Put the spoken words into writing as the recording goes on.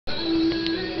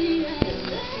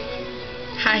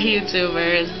Hi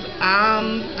YouTubers,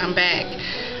 I'm back.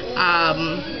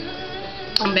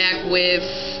 I'm back with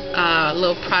a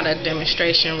little product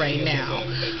demonstration right now.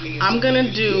 I'm gonna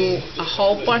do a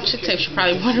whole bunch of tips. You're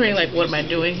probably wondering, like, what am I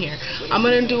doing here? I'm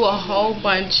gonna do a whole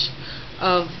bunch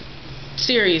of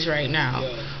series right now,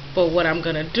 but what I'm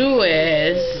gonna do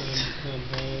is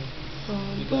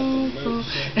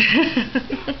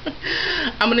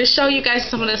I'm going to show you guys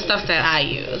some of the stuff that I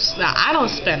use. Now, I don't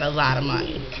spend a lot of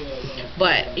money,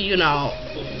 but, you know,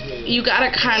 you got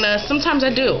to kind of, sometimes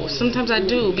I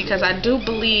do, because I do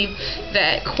believe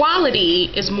that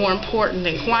quality is more important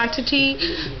than quantity.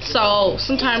 So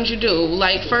sometimes you do.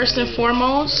 Like, first and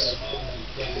foremost,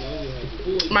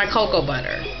 my cocoa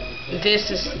butter. This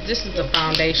is the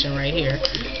foundation right here.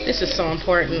 This is so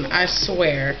important. I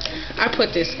swear, I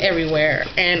put this everywhere,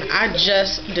 and I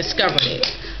just discovered it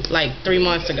like 3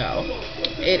 months ago.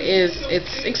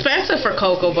 It's expensive for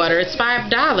cocoa butter. It's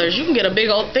 $5. You can get a big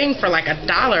old thing for like $1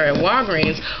 at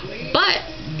Walgreens. But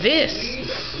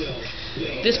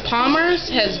this Palmer's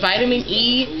has vitamin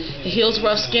E. It heals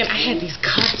rough skin. I had these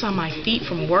cuts on my feet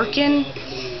from working,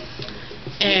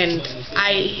 and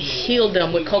I healed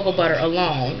them with cocoa butter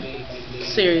alone.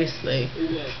 Seriously,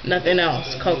 nothing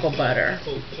else. Cocoa butter,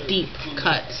 deep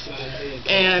cuts.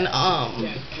 And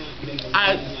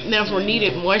I never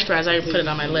needed moisturizer. I put it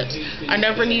on my lips. I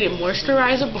never needed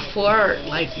moisturizer before,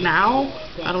 like now.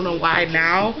 I don't know why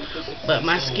now, but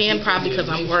my skin, probably because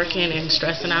I'm working and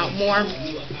stressing out more,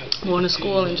 going to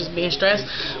school and just being stressed.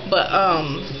 But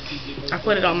I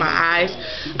put it on my eyes.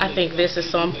 I think this is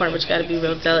so important, but you got to be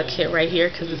real delicate right here,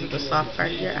 because this is the soft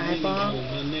part of your eyeball,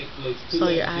 so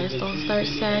your eyes don't start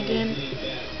sagging.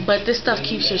 But this stuff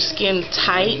keeps your skin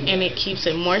tight, and it keeps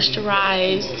it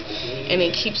moisturized, and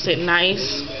it keeps it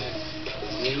nice.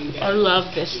 I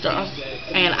love this stuff.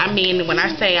 And I mean, when I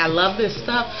say I love this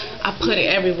stuff, I put it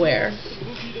everywhere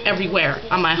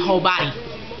on my whole body.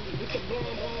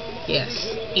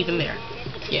 Yes, even there.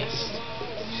 Yes,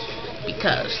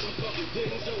 because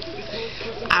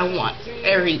I want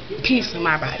every piece of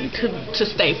my body to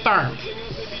stay firm,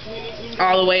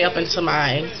 all the way up into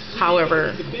my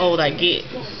however old I get.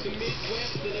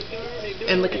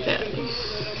 And look at that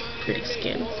pretty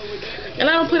skin. And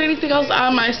I don't put anything else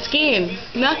on my skin.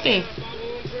 Nothing.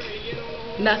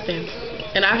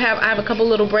 And I have a couple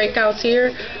little breakouts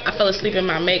here. I fell asleep in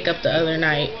my makeup the other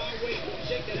night,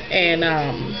 and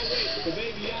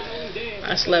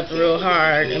I slept real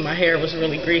hard, and my hair was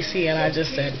really greasy, and I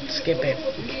just said, skip it.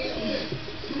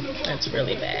 That's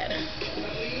really bad.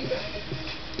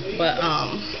 But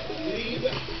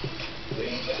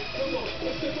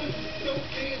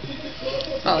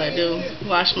all I do,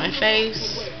 wash my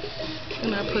face,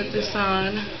 and I put this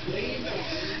on.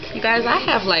 You guys, I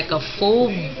have like a full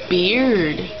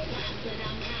beard.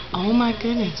 Oh my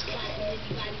goodness.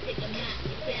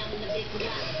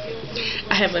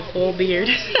 I have a full beard.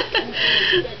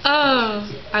 Oh,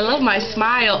 I love my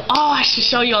smile. Oh, I should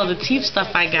show you all the teeth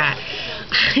stuff I got.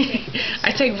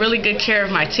 I take really good care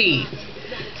of my teeth.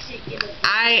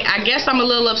 I guess I'm a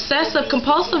little obsessive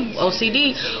compulsive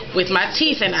OCD with my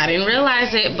teeth, and I didn't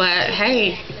realize it, but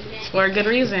hey, it's for a good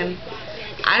reason.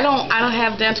 I don't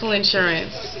have dental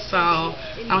insurance, so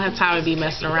I don't have time to be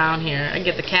messing around here. I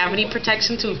get the cavity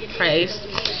protection toothpaste,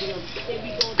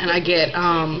 and I get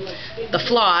the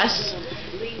floss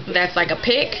that's like a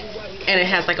pick, and it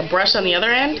has like a brush on the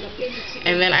other end.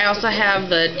 And then I also have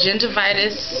the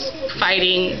gingivitis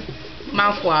fighting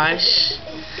mouthwash.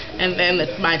 And then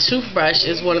my toothbrush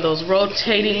is one of those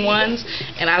rotating ones,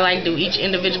 and I like do each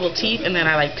individual teeth, and then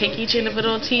I like pick each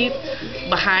individual teeth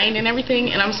behind and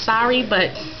everything. And I'm sorry,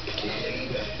 but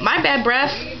my bad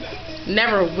breath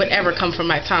never would ever come from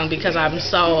my tongue, because I'm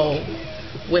so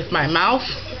with my mouth.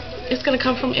 It's gonna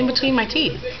come from in between my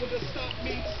teeth.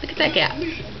 Look at that gap.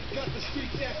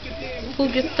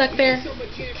 Food gets stuck there,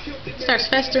 starts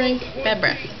festering, bad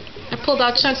breath. I pulled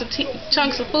out chunks of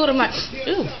food. I'm like,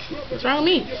 ooh, what's wrong with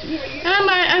me? And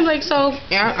I'm like, so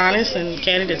yeah, honest and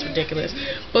candid. It's ridiculous.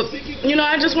 But you know,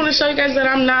 I just want to show you guys that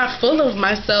I'm not full of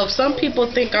myself. Some people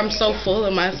think I'm so full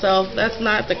of myself. That's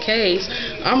not the case.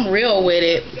 I'm real with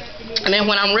it. And then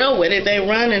when I'm real with it, they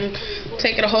run and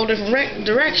take it a whole different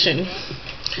direction.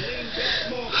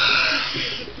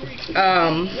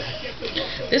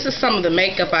 This is some of the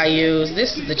makeup I use.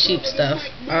 This is the cheap stuff.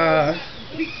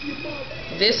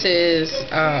 This is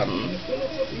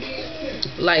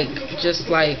just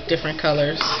like different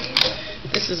colors.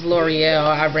 This is L'Oreal.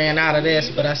 I ran out of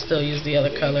this, but I still use the other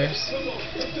colors.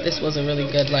 This was a really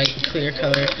good, like, clear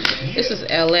color. This is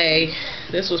LA.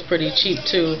 This was pretty cheap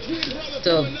too.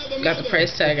 Still got the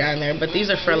price tag on there, but these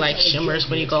are for like shimmers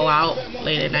when you go out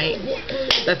late at night.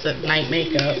 That's a night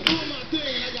makeup.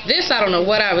 This, I don't know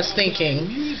what I was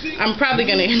thinking. I'm probably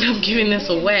going to end up giving this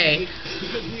away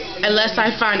unless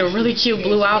I find a really cute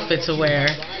blue outfit to wear.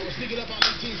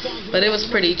 But it was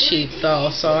pretty cheap though,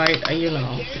 so I you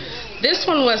know. This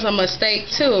one was a mistake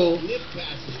too,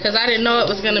 because I didn't know it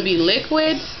was going to be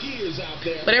liquid.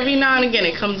 But every now and again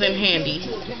it comes in handy.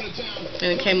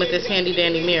 And it came with this handy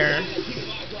dandy mirror.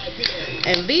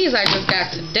 And these I just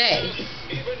got today.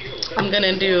 I'm going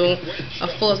to do a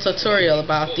full tutorial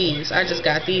about these. I just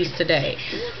got these today.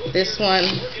 This one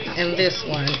and this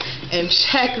one. And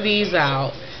check these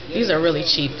out. These are really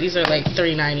cheap. These are like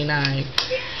 $3.99.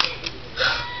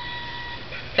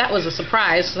 That was a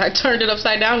surprise. I turned it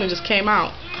upside down and it just came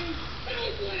out.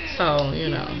 So, you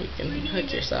know, you can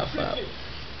hook yourself up.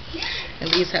 And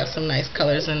these have some nice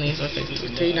colors, and these are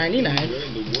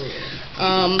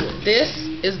 $3.99. This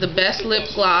is the best lip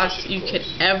gloss you could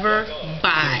ever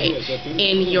buy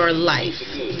in your life.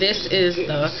 This is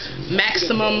the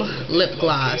maximum lip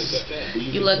gloss.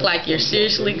 You look like you're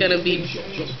seriously gonna be,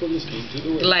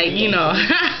 like, you know,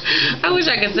 I wish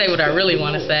I could say what I really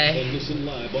want to say,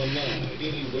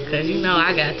 because you know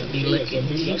I got to be looking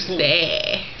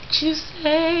juicy.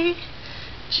 Juicy.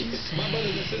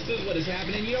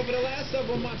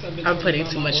 I'm putting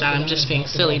too much on. I'm just being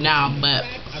silly now, but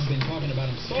okay,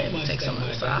 take some of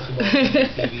this off.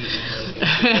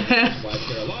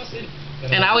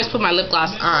 And I always put my lip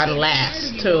gloss on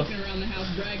last too.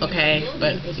 Okay,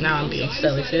 but now I'm being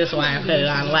silly. See, this is why I put it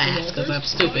on last, because I'm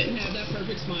stupid.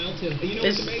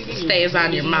 This stays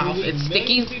on your mouth. It's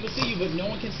sticky.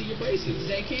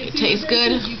 It tastes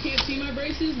good. And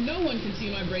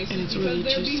it's really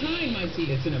juicy.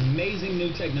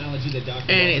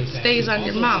 And it stays on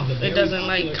your mouth. It doesn't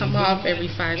like come off every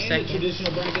 5 seconds.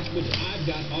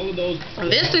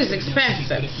 This is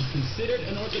expensive.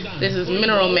 This is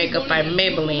mineral makeup by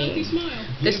Maybelline.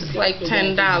 This is like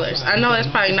 $10. I know that's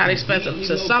probably not expensive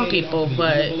to some people,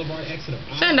 but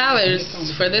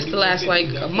 $10 for this to last like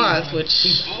a month, which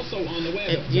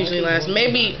it usually lasts.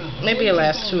 Maybe it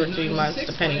lasts 2 or 3 months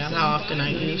depending on how often I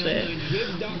use it.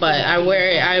 But I wear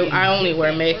it. I only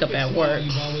wear makeup at work,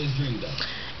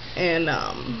 and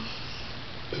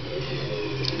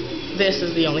this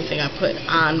is the only thing I put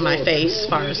on my face as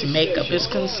far as makeup is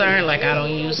concerned. Like, I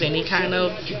don't use any kind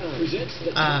of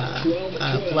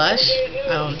blush.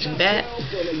 I don't do that.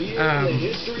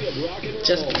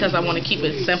 Just because I want to keep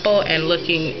it simple and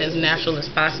looking as natural as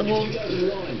possible.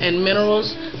 And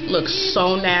minerals look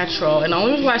so natural. And the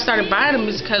only reason why I started buying them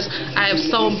is because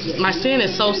my skin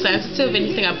is so sensitive.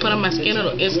 Anything I put on my skin,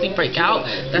 it'll instantly break out.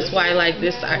 That's why I like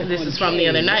this. This is from the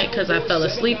other night, because I fell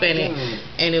asleep in it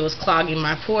and it was clogging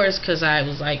my pores because I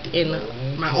was like in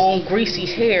my own greasy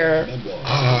hair,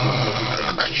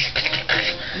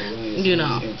 you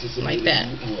know, like that.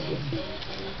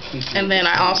 And then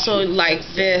I also like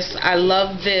this. I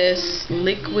love this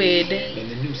liquid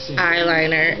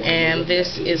eyeliner, and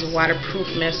this is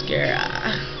waterproof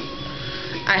mascara.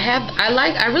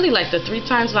 I really like the 3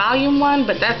 times volume one,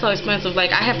 but that's so expensive.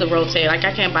 Like, I have to rotate. Like,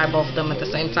 I can't buy both of them at the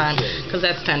same time, because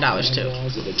that's $10 too.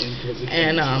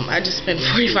 And I just spent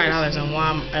 $45 on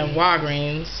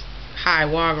Walgreens. Hi,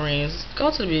 Walgreens.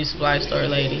 Go to the beauty supply store,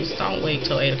 ladies. Don't wait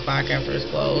till 8 o'clock after it's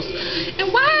closed.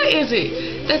 And why is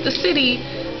it that the city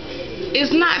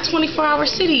is not 24-hour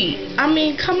city? I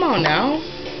mean, come on now.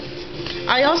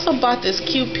 I also bought this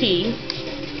QP.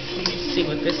 Let's see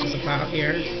what this is about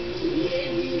here.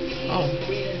 Oh,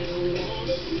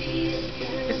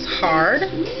 it's hard.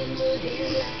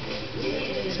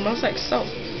 It smells like soap.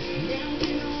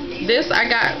 This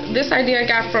idea I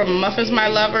got from Muffins My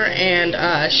Lover and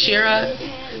Shira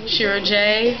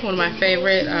J, one of my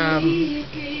favorite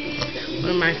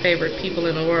people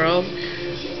in the world.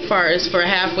 As far as for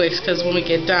half wicks, because when we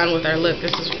get done with our look,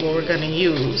 this is what we're gonna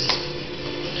use.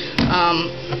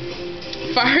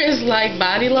 As far as like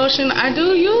body lotion, I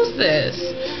do use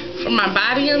this for my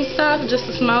body and stuff, just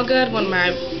to smell good when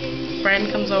my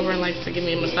friend comes over and likes to give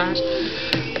me a massage.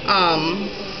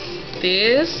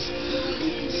 This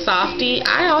Softy.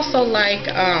 I also like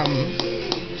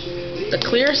the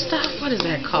clear stuff. What is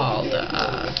that called?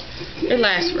 It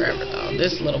lasts forever though.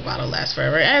 This little bottle lasts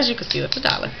forever. As you can see, it's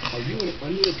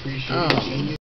 $1.